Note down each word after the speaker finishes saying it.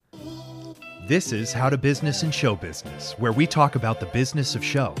This is How to Business and Show Business, where we talk about the business of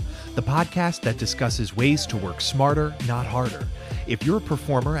show, the podcast that discusses ways to work smarter, not harder. If you're a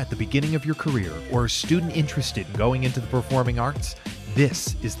performer at the beginning of your career or a student interested in going into the performing arts,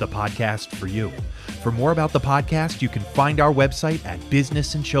 this is the podcast for you. For more about the podcast, you can find our website at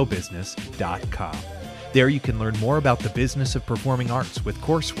businessandshowbusiness.com. There you can learn more about the business of performing arts with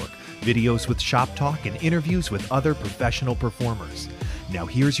coursework, videos with shop talk, and interviews with other professional performers. Now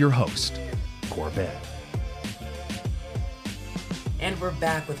here's your host, Corbett. And we're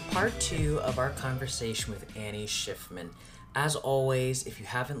back with part 2 of our conversation with Annie Schiffman. As always, if you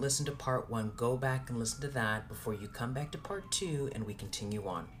haven't listened to part 1, go back and listen to that before you come back to part 2 and we continue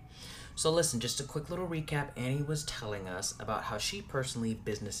on. So listen, just a quick little recap. Annie was telling us about how she personally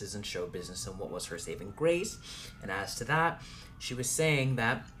businesses in show business and what was her saving grace. And as to that, she was saying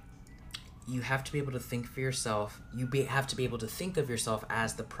that you have to be able to think for yourself. Have to be able to think of yourself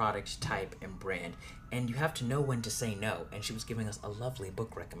as the product type and brand. And you have to know when to say no. And she was giving us a lovely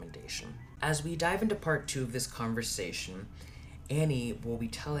book recommendation. As we dive into part 2 of this conversation, Annie will be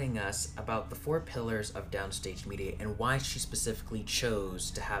telling us about the 4 pillars of downstage media and why she specifically chose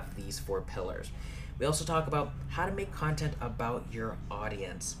to have these 4 pillars. We also talk about how to make content about your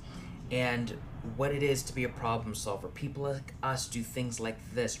audience and what it is to be a problem solver. People like us do things like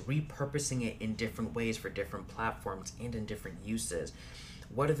this, repurposing it in different ways for different platforms and in different uses.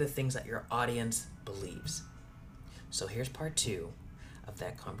 What are the things that your audience believes? So here's part 2 of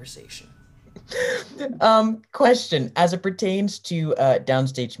that conversation. Question, as it pertains to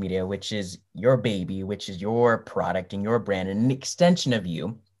downstage media, which is your baby, which is your product and your brand and an extension of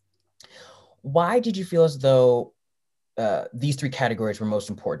you, why did you feel as though these 3 categories were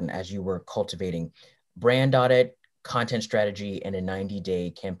most important as you were cultivating brand audit, content strategy, and a 90-day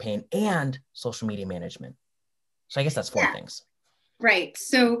campaign and social media management? So I guess that's 4 things. Right.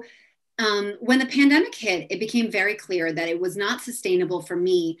 So when the pandemic hit, it became very clear that it was not sustainable for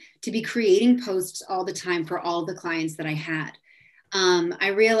me to be creating posts all the time for all the clients that I had. I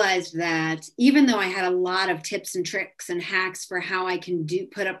realized that even though I had a lot of tips and tricks and hacks for how I can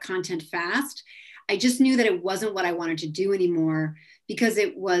put up content fast, I just knew that it wasn't what I wanted to do anymore because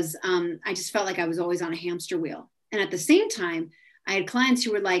it was, I just felt like I was always on a hamster wheel. And at the same time, I had clients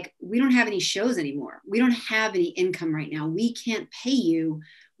who were like, we don't have any shows anymore. We don't have any income right now. We can't pay you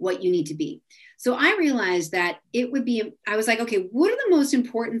what you need to be. So I realized that it would be, I was like, okay, what are the most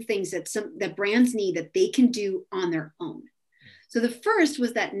important things that brands need that they can do on their own? So the first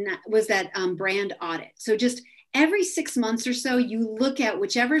was that brand audit. So just every 6 months or so, you look at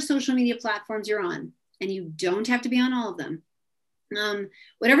whichever social media platforms you're on, and you don't have to be on all of them.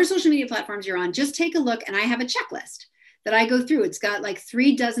 Whatever social media platforms you're on, just take a look, and I have a checklist that I go through. It's got like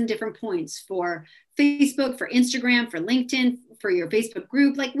 3 dozen different points for Facebook, for Instagram, for LinkedIn, for your Facebook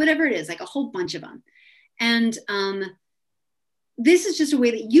group, like whatever it is, like a whole bunch of them. And this is just a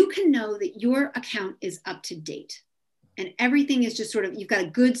way that you can know that your account is up to date and everything is just sort of, you've got a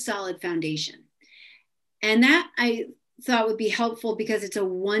good solid foundation. And that I thought would be helpful because it's a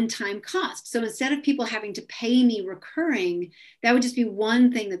one-time cost. So instead of people having to pay me recurring, that would just be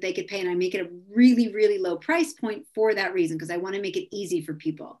one thing that they could pay. And I make it a really, really low price point for that reason, because I want to make it easy for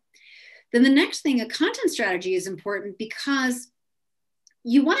people. Then the next thing, a content strategy is important because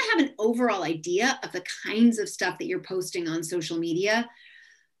you want to have an overall idea of the kinds of stuff that you're posting on social media,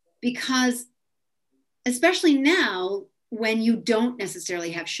 because especially now, when you don't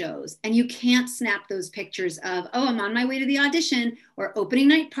necessarily have shows and you can't snap those pictures of, oh, I'm on my way to the audition or opening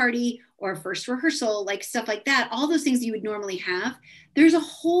night party or first rehearsal, like stuff like that, all those things you would normally have, there's a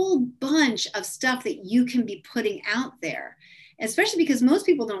whole bunch of stuff that you can be putting out there, especially because most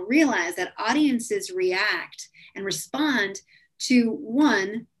people don't realize that audiences react and respond to,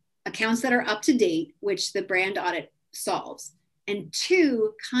 1, accounts that are up to date, which the brand audit solves, and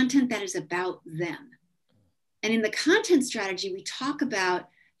 2, content that is about them. And in the content strategy, we talk about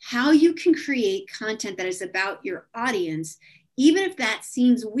how you can create content that is about your audience, even if that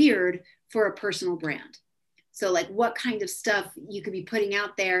seems weird for a personal brand. So like what kind of stuff you could be putting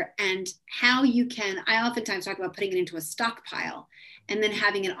out there and how you can, I oftentimes talk about putting it into a stockpile and then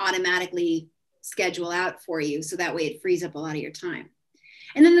having it automatically schedule out for you. So that way it frees up a lot of your time.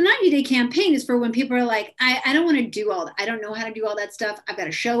 And then the 90-day campaign is for when people are like, I don't want to do all that. I don't know how to do all that stuff. I've got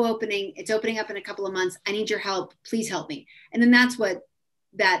a show opening. It's opening up in a couple of months. I need your help. Please help me. And then that's what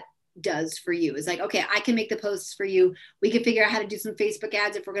that does for you. Is like, okay, I can make the posts for you. We can figure out how to do some Facebook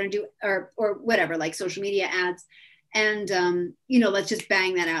ads if we're going to do, or whatever, like social media ads. And, let's just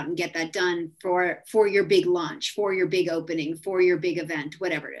bang that out and get that done for your big launch, for your big opening, for your big event,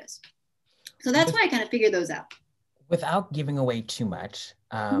 whatever it is. So that's why I kind of figured those out. Without giving away too much,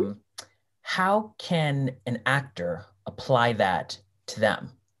 how can an actor apply that to them?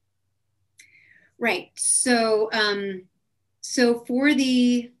 Right. So, so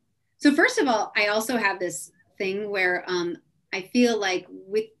first of all, I also have this thing where I feel like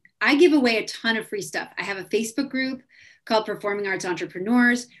I give away a ton of free stuff. I have a Facebook group called Performing Arts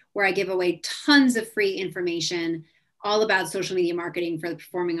Entrepreneurs, where I give away tons of free information all about social media marketing for the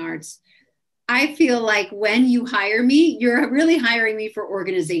performing arts. I feel like when you hire me, you're really hiring me for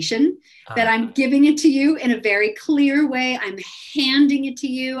organization, that I'm giving it to you in a very clear way. I'm handing it to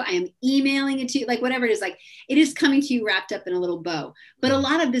you. I am emailing it to you, like whatever it is, like it is coming to you wrapped up in a little bow. But a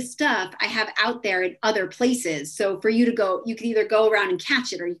lot of this stuff I have out there in other places. So for you to go, you can either go around and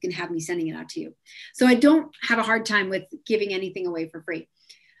catch it, or you can have me sending it out to you. So I don't have a hard time with giving anything away for free.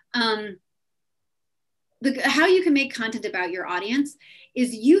 How you can make content about your audience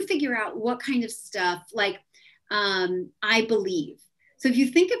is you figure out what kind of stuff, like I believe. So if you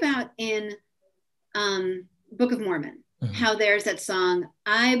think about in Book of Mormon, how there's that song,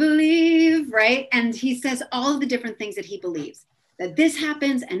 I believe, right? And he says all of the different things that he believes, that this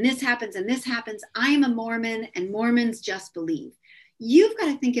happens and this happens and this happens. I am a Mormon and Mormons just believe. You've got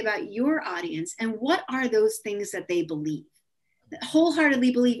to think about your audience and what are those things that they believe,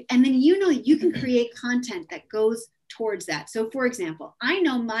 wholeheartedly believe. And then you can create content that goes towards that. So for example, I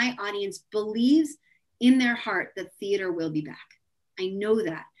know my audience believes in their heart that theater will be back. I know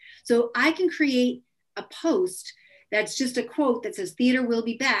that. So I can create a post that's just a quote that says theater will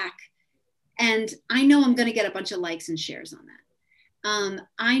be back. And I know I'm going to get a bunch of likes and shares on that.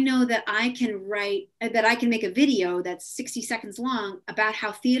 I know that I can make a video that's 60 seconds long about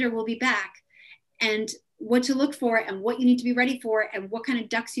how theater will be back and what to look for and what you need to be ready for and what kind of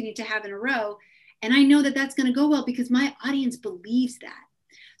ducks you need to have in a row. And I know that that's going to go well because my audience believes that.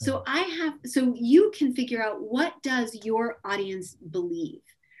 So so you can figure out, what does your audience believe,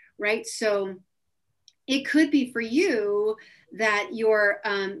 right? So it could be for you that your,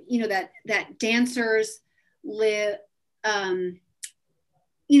 that dancers live, I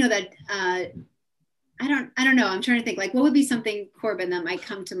don't know. I'm trying to think, like, what would be something, Corbin, that might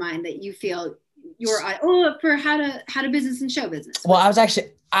come to mind that you feel for how to business and show business? Well, I'll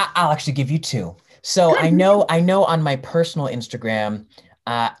actually give you two. So I know on my personal Instagram,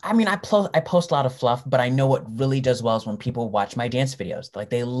 I post a lot of fluff, but I know what really does well is when people watch my dance videos.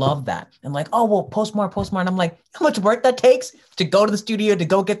 Like, they love that. And like, oh, well, post more. And I'm like, how much work that takes to go to the studio, to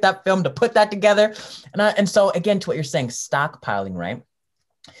go get that film, to put that together. And so again, to what you're saying, stockpiling, right?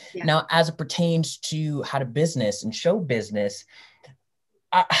 Yeah. Now, as it pertains to how to business and show business,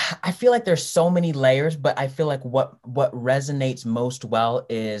 I feel like there's so many layers, but I feel like what resonates most well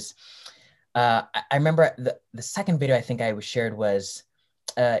is, I remember the second video I think I shared was,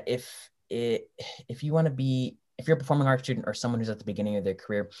 if you're a performing arts student or someone who's at the beginning of their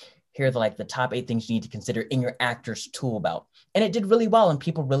career, here are the top 8 things you need to consider in your actor's tool belt. And it did really well, and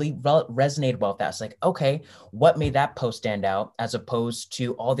people really resonated well with that. It's like, okay, what made that post stand out as opposed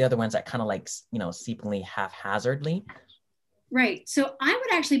to all the other ones that kind of seemingly haphazardly? Right. So I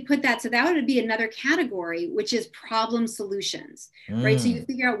would actually put that, so that would be another category, which is problem solutions, right? So you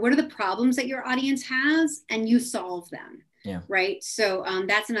figure out what are the problems that your audience has and you solve them. Yeah. Right. So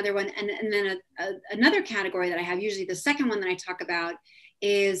that's another one. And then another category that I have, usually the second one that I talk about,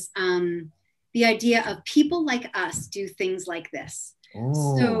 is the idea of people like us do things like this.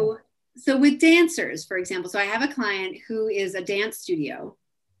 Ooh. So with dancers, for example, so I have a client who is a dance studio.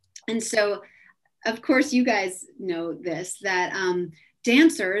 And so, of course, you guys know this, that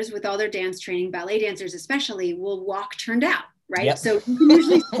dancers with all their dance training, ballet dancers especially, will walk turned out. Right. Yep. So you can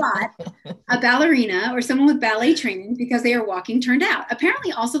usually spot a ballerina or someone with ballet training because they are walking turned out.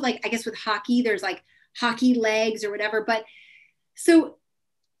 Apparently also, like, I guess with hockey, there's like hockey legs or whatever. But so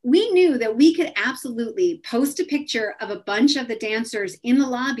we knew that we could absolutely post a picture of a bunch of the dancers in the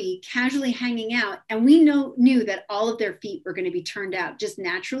lobby casually hanging out. And we knew that all of their feet were going to be turned out just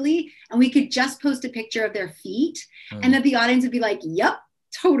naturally. And we could just post a picture of their feet and that the audience would be like, yep.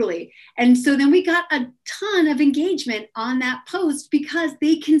 Totally. And so then we got a ton of engagement on that post because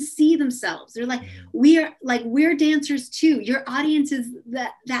they can see themselves. They're like, we're dancers too. Your audience is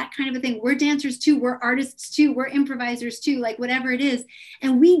that kind of a thing. We're dancers too. We're artists too. We're improvisers too, like whatever it is.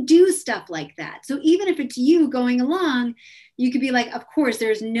 And we do stuff like that. So even if it's you going along, you could be like, of course,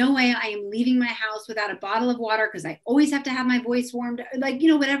 there's no way I am leaving my house without a bottle of water because I always have to have my voice warmed, like,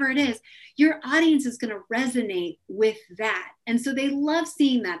 whatever it is. Your audience is going to resonate with that. And so they love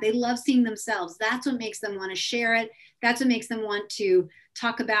seeing that. They love seeing themselves. That's what makes them want to share it. That's what makes them want to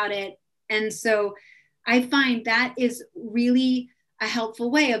talk about it. And so I find that is really a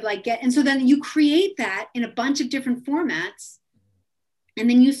helpful way of and so then you create that in a bunch of different formats and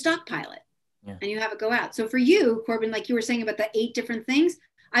then you stockpile it. Yeah. and you have it go out. So for you, Corbin, like you were saying about the 8 different things,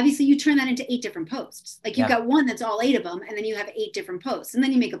 obviously you turn that into 8 different posts. Like you've got one that's all 8 of them, and then you have 8 different posts, and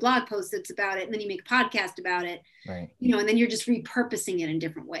then you make a blog post that's about it, and then you make a podcast about it, right? You know, and then you're just repurposing it in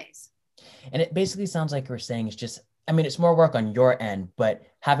different ways. And it basically sounds like you're saying it's just, I mean, it's more work on your end, but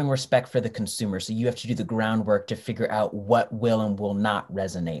having respect for the consumer. So you have to do the groundwork to figure out what will and will not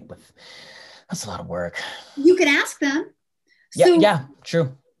resonate with. That's a lot of work. You can ask them. Yeah,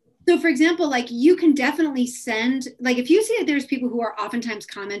 true. So for example, like you can definitely send, like if you see that there's people who are oftentimes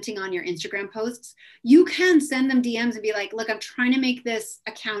commenting on your Instagram posts, you can send them DMs and be like, look, I'm trying to make this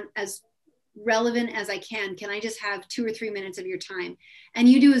account as relevant as I can. Can I just have 2 or 3 minutes of your time? And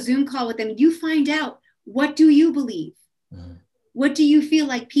you do a Zoom call with them. You find out, what do you believe? Mm-hmm. What do you feel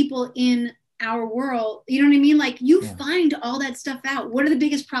like people in our world, you know what I mean? Like you find all that stuff out. What are the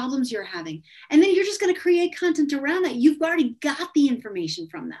biggest problems you're having? And then you're just going to create content around that. You've already got the information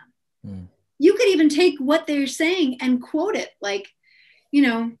from them. Mm. You could even take what they're saying and quote it. Like, you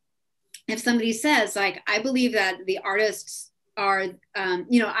know, if somebody says like, I believe that the artists are,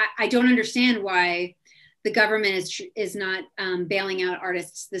 you know, I don't understand why the government is not bailing out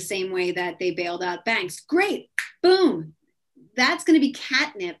artists the same way that they bailed out banks. Great. Boom. That's going to be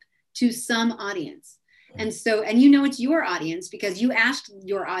catnip to some audience. And so, and you know, it's your audience because you asked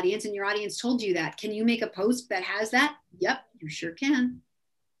your audience and your audience told you that. Can you make a post that has that? Yep, you sure can.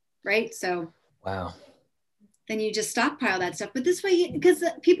 Right. So, wow. Then you just stockpile that stuff. But this way, because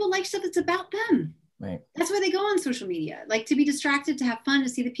people like stuff that's about them. Right. That's why they go on social media, like to be distracted, to have fun, to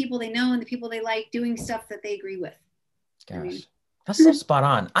see the people they know and the people they like doing stuff that they agree with. Gosh. I mean, that's so spot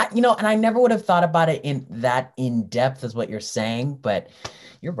on. You know, and I never would have thought about it in depth as what you're saying, but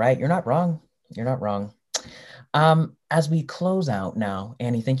you're right. You're not wrong. You're not wrong. As we close out now,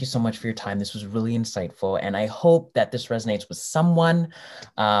 Annie, thank you so much for your time. This was really insightful. And I hope that this resonates with someone.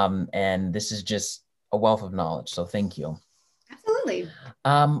 And this is just a wealth of knowledge. So thank you. Absolutely.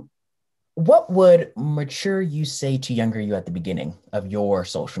 What would mature you say to younger you at the beginning of your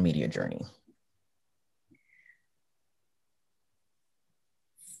social media journey?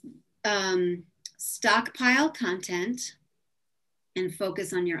 Stockpile content and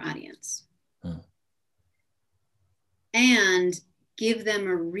focus on your audience. And give them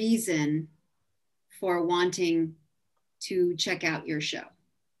a reason for wanting to check out your show.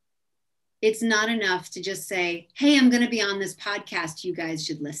 It's not enough to just say, hey, I'm going to be on this podcast. You guys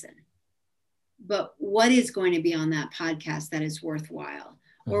should listen. But what is going to be on that podcast that is worthwhile?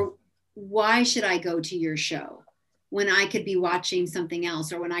 Or why should I go to your show when I could be watching something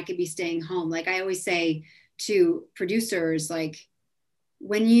else or when I could be staying home? Like I always say to producers, like,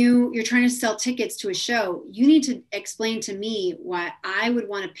 when you're trying to sell tickets to a show, you need to explain to me why I would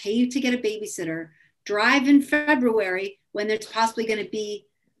want to pay to get a babysitter, drive in February when there's possibly going to be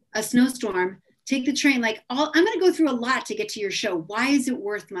a snowstorm, take the train. Like I'm going to go through a lot to get to your show. Why is it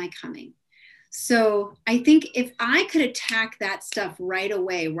worth my coming? So I think if I could attack that stuff right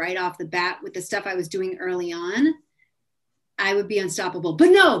away, right off the bat with the stuff I was doing early on, I would be unstoppable. But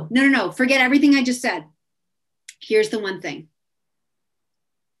no. Forget everything I just said. Here's the one thing.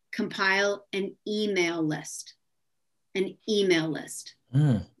 Compile an email list,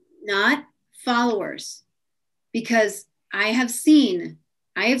 not followers, because I have seen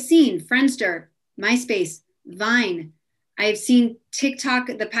Friendster, MySpace, Vine. I have seen TikTok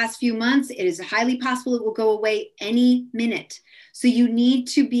the past few months. It is highly possible it will go away any minute. So you need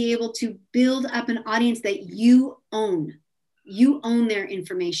to be able to build up an audience that you own. You own their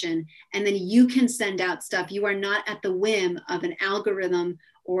information, and then you can send out stuff. You are not at the whim of an algorithm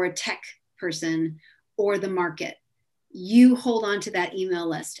or a tech person or the market. You hold on to that email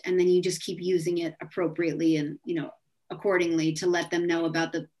list, and then you just keep using it appropriately and, you know, accordingly to let them know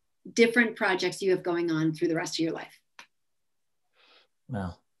about the different projects you have going on through the rest of your life.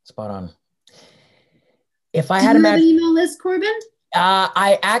 Wow, spot on. If I Do had you have an email list, Corbin?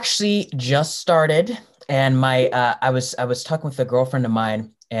 I actually just started, and I was talking with a girlfriend of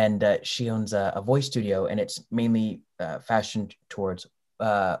mine, and she owns a voice studio, and it's mainly fashioned towards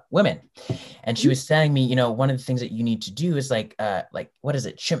women. And she was telling me, you know, one of the things that you need to do is like what is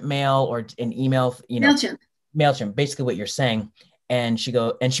it, Chimp Mail or an email, you know, MailChimp, basically what you're saying. And she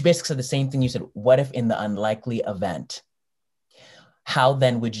basically said the same thing you said. What if in the unlikely event? How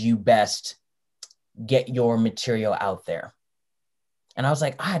then would you best get your material out there? And I was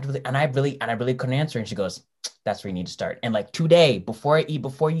like, I really couldn't answer. And she goes, that's where you need to start. And like today, before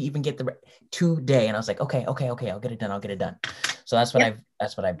you even get today. And I was like, okay, I'll get it done. So that's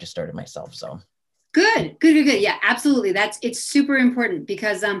what I've just started myself. So Good. Yeah, absolutely. It's super important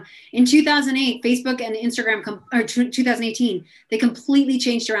because in 2008, Facebook and Instagram, 2018, they completely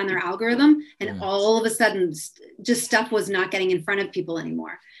changed around their algorithm, and all of a sudden, just stuff was not getting in front of people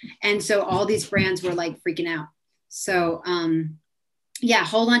anymore, and so all these brands were like freaking out. So yeah,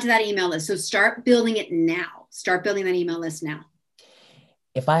 hold on to that email list. So start building it now. Start building that email list now.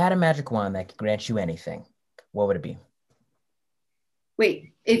 If I had a magic wand that could grant you anything, what would it be?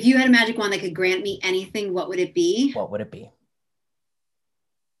 Wait, if you had a magic wand that could grant me anything, what would it be? What would it be?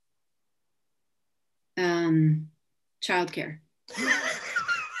 Childcare.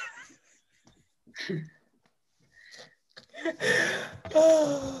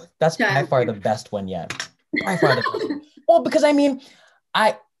 That's by far the best one yet. By far the best. Well, because I mean,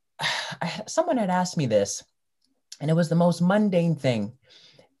 I someone had asked me this, and it was the most mundane thing,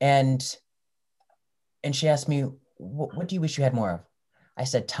 and she asked me, "What do you wish you had more of?" I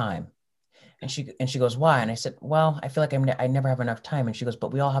said, "Time." And she goes, "Why?" And I said, "Well, I feel like I never have enough time." And she goes,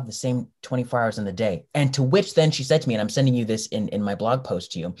 "But we all have the same 24 hours in the day." And to which then she said to me, and I'm sending you this in my blog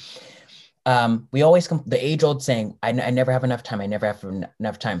post to you. We always come the age old saying, I never have enough time. I never have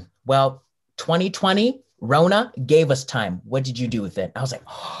enough time. Well, 2020, Rona gave us time. What did you do with it? I was like,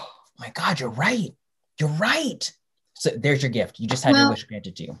 oh my God, you're right. You're right. So there's your gift. You just had your wish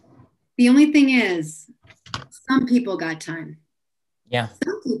granted to you. The only thing is, some people got time. Yeah.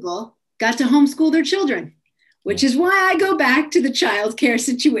 Some people got to homeschool their children, which is why I go back to the childcare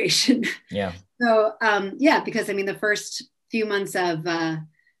situation. Yeah. So yeah, because I mean, the first few months of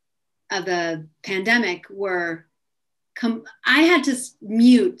the pandemic were, I had to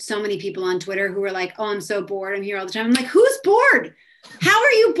mute so many people on Twitter who were like, "Oh, I'm so bored. I'm here all the time." I'm like, who's bored? How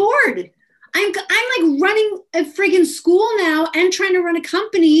are you bored? I'm like running a friggin' school now and trying to run a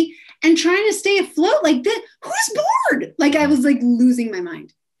company and trying to stay afloat like this. Who's bored? Like I was like losing my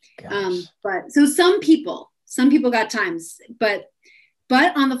mind. But so some people got times, but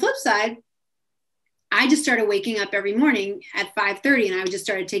on the flip side, I just started waking up every morning at 5:30 and I just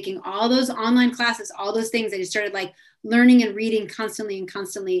started taking all those online classes, all those things. I just started like learning and reading constantly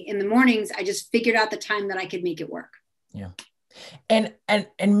in the mornings. I just figured out the time that I could make it work. Yeah. And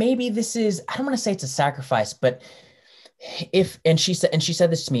maybe this is, I don't want to say it's a sacrifice, but she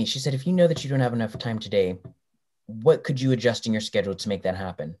said this to me, she said, if you know that you don't have enough time today, what could you adjust in your schedule to make that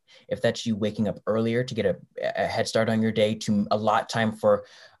happen? If that's you waking up earlier to get a head start on your day, to allot time for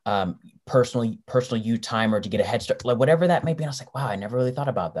personal you time, or to get a head start, like whatever that might be. And I was like, wow, I never really thought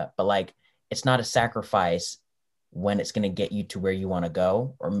about that. But like, it's not a sacrifice when it's going to get you to where you want to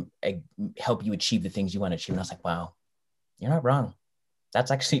go or help you achieve the things you want to achieve. And I was like, wow, you're not wrong.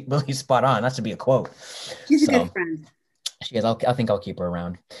 That's actually really spot on. That's to be a quote. She's a good friend. She is. I think I'll keep her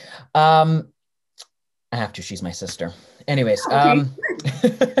around. I have to. She's my sister. Anyways,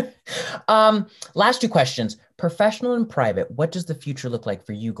 last two questions. Professional and private, what does the future look like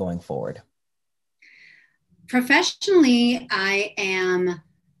for you going forward? Professionally, I am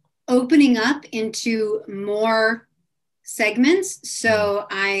opening up into more segments. So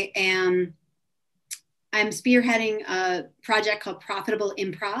I'm spearheading a project called Profitable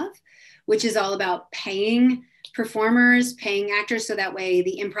Improv, which is all about paying performers, paying actors, so that way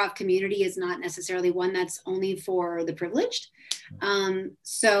the improv community is not necessarily one that's only for the privileged.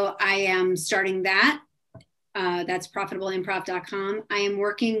 So I am starting that. That's profitableimprov.com. I am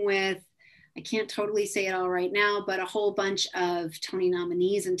working with, I can't totally say it all right now, but a whole bunch of Tony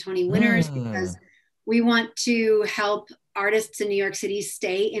nominees and Tony winners, because we want to help artists in New York City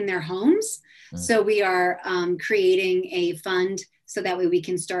stay in their homes. So we are creating a fund so that way we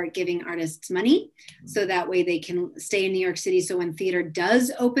can start giving artists money, so that way they can stay in New York City. So when theater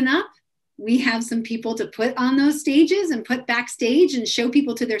does open up, we have some people to put on those stages and put backstage and show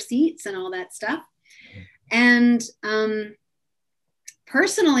people to their seats and all that stuff. And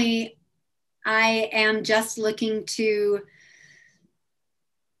personally, I am just looking to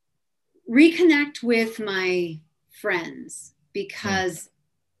reconnect with my friends, because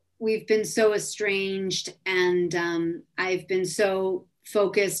we've been so estranged, and I've been so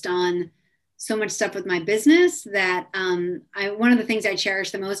focused on so much stuff with my business that one of the things I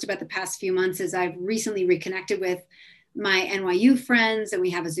cherish the most about the past few months is I've recently reconnected with my NYU friends, and we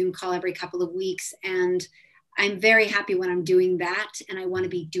have a Zoom call every couple of weeks. And I'm very happy when I'm doing that. And I want to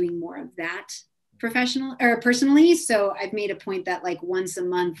be doing more of that personally. So I've made a point that like once a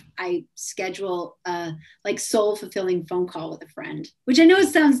month, I schedule a like soul fulfilling phone call with a friend, which I know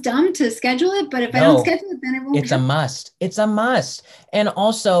it sounds dumb to schedule it, but if I don't schedule it, then it won't. It's a must. It's a must. And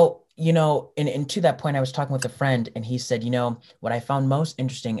also, and to that point, I was talking with a friend and he said, what I found most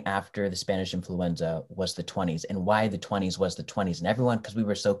interesting after the Spanish influenza was the 20s, and why the 20s was the 20s. And everyone, because we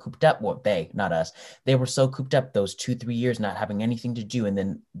were so cooped up, well, not us, they were so cooped up those 2-3 years, not having anything to do. And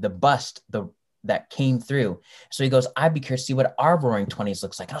then the bust, that came through. So he goes, I'd be curious to see what our roaring 20s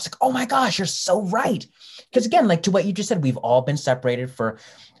looks like. And I was like, oh my gosh, you're so right. Because again, like to what you just said, we've all been separated for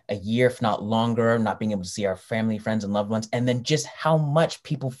a year, if not longer, not being able to see our family, friends, and loved ones. And then just how much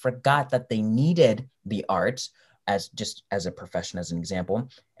people forgot that they needed the arts as a profession, as an example.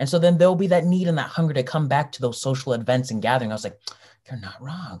 And so then there'll be that need and that hunger to come back to those social events and gathering. I was like, you're not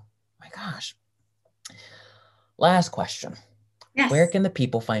wrong. My gosh. Last question. Yes. Where can the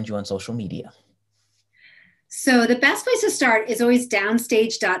people find you on social media? So the best place to start is always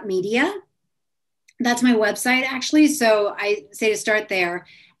downstage.media. That's my website, actually. So I say to start there.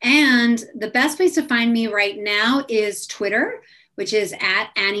 And the best place to find me right now is Twitter, which is at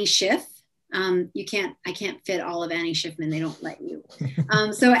Annie Schiff. I can't fit all of Annie Schiffman. They don't let you.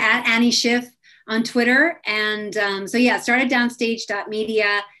 So at Annie Schiff on Twitter. And start at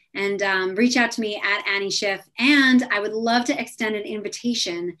downstage.media and reach out to me at Annie Schiff. And I would love to extend an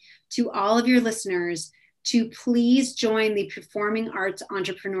invitation to all of your listeners to please join the Performing Arts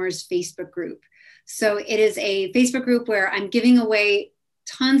Entrepreneurs Facebook group. So it is a Facebook group where I'm giving away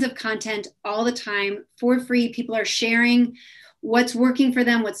tons of content all the time for free. People are sharing what's working for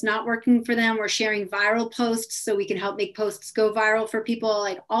them, what's not working for them. We're sharing viral posts so we can help make posts go viral for people.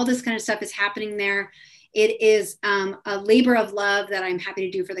 Like all this kind of stuff is happening there. It is a labor of love that I'm happy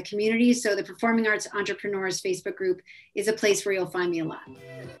to do for the community. So the Performing Arts Entrepreneurs Facebook group is a place where you'll find me a lot.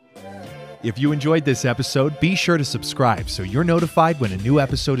 If you enjoyed this episode, be sure to subscribe so you're notified when a new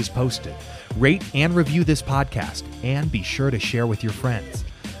episode is posted. Rate and review this podcast, and be sure to share with your friends.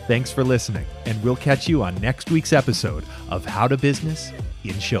 Thanks for listening, and we'll catch you on next week's episode of How to Business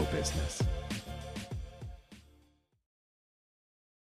in Show Business.